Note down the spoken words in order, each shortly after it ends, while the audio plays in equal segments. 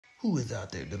Who is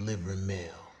out there delivering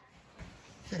mail?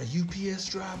 Is that a UPS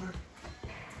driver?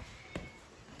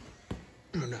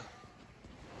 Bruno,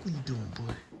 what are you doing,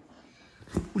 boy?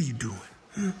 What are you doing?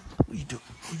 Huh? What are you doing?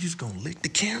 You just gonna lick the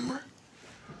camera?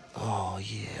 Oh,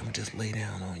 yeah, I'm just lay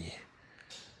down on you.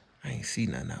 I ain't see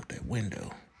nothing out that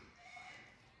window.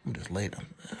 I'm just lay down.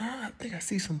 I think I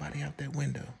see somebody out that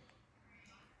window.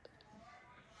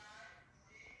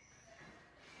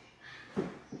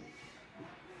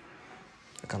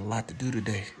 I got a lot to do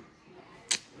today.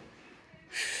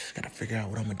 Gotta figure out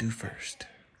what I'm gonna do first.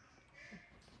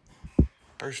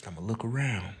 First, I'm gonna look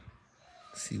around,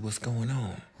 see what's going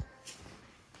on.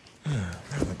 I'm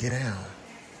gonna get down.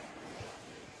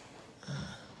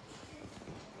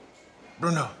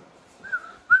 Bruno,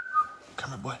 come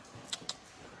here, boy.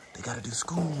 They gotta do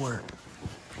schoolwork.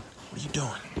 What are you doing?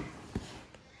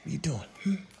 What are you doing?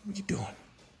 What are you doing?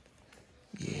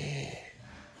 Yeah.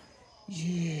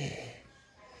 Yeah.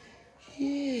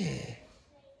 Yeah.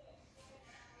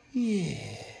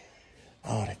 Yeah.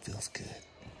 Oh, that feels good.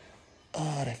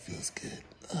 Oh, that feels good.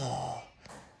 Oh,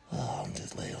 I'm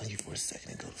just lay on you for a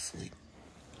second and go to sleep.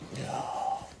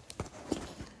 No.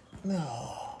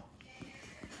 No.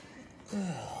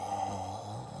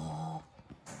 Oh.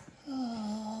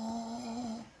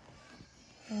 Oh.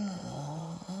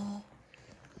 Oh.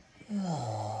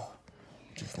 Oh.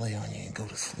 Just lay on you and go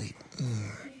to sleep.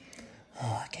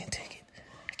 Oh, I can't take it.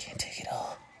 I can't take it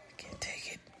all. I can't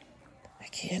take it. I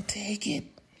can't take it.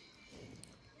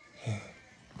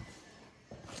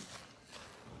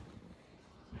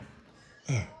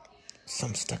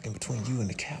 Something stuck in between you and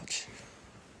the couch.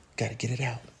 Gotta get it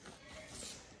out.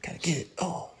 Gotta get it.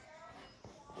 Oh.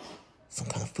 Some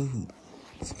kind of food.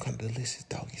 Some kind of delicious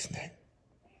doggy snack.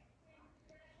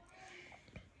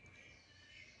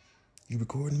 You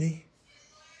recording me?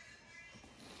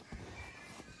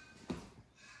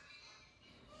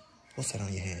 What's that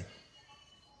on your hand?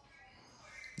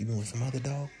 You been with some other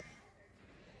dog?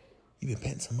 You been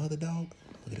petting some other dog?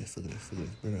 Look at this, look at this, look at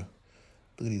this, Bruno.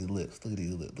 Look at these lips, look at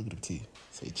these lips, look at them teeth.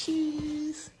 Say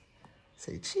cheese.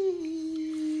 Say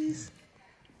cheese.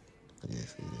 Look at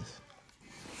this, look at this.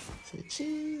 Say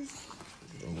cheese.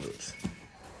 Look at them lips.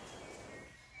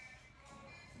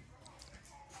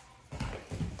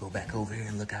 Go back over here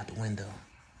and look out the window.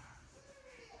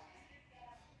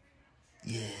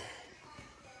 Yeah.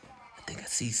 I think I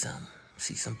see something.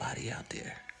 See somebody out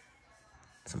there.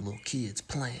 Some little kids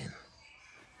playing.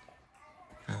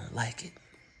 I don't like it.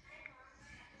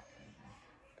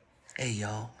 Hey,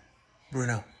 y'all.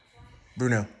 Bruno.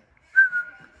 Bruno.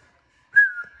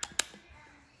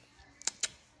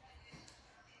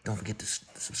 Don't forget to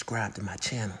subscribe to my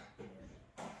channel.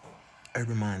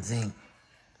 UrbanMindsInc.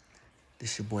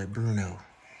 This your boy Bruno.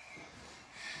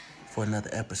 For another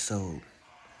episode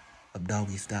of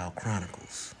Doggystyle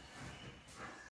Chronicles.